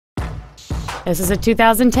This is a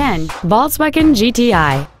 2010 Volkswagen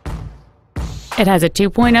GTI. It has a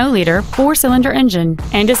 2.0-liter four-cylinder engine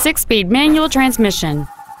and a 6-speed manual transmission.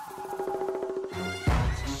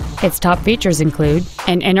 Its top features include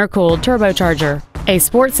an intercooled turbocharger, a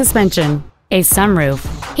sport suspension, a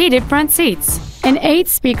sunroof, heated front seats, an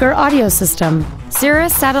 8-speaker audio system,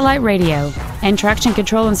 Sirius satellite radio, and traction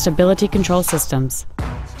control and stability control systems.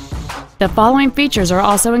 The following features are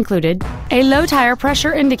also included: a low tire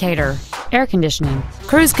pressure indicator, air conditioning,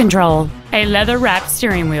 cruise control, a leather-wrapped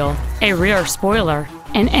steering wheel, a rear spoiler,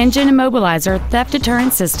 an engine immobilizer theft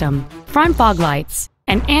deterrent system, front fog lights,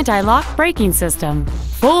 an anti-lock braking system,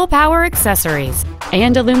 full power accessories,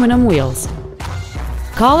 and aluminum wheels.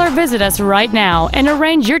 Call or visit us right now and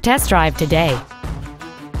arrange your test drive today.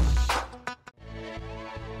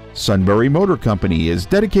 Sunbury Motor Company is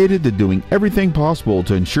dedicated to doing everything possible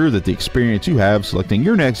to ensure that the experience you have selecting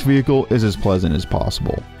your next vehicle is as pleasant as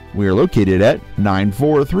possible. We are located at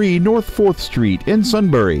 943 North 4th Street in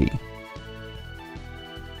Sunbury.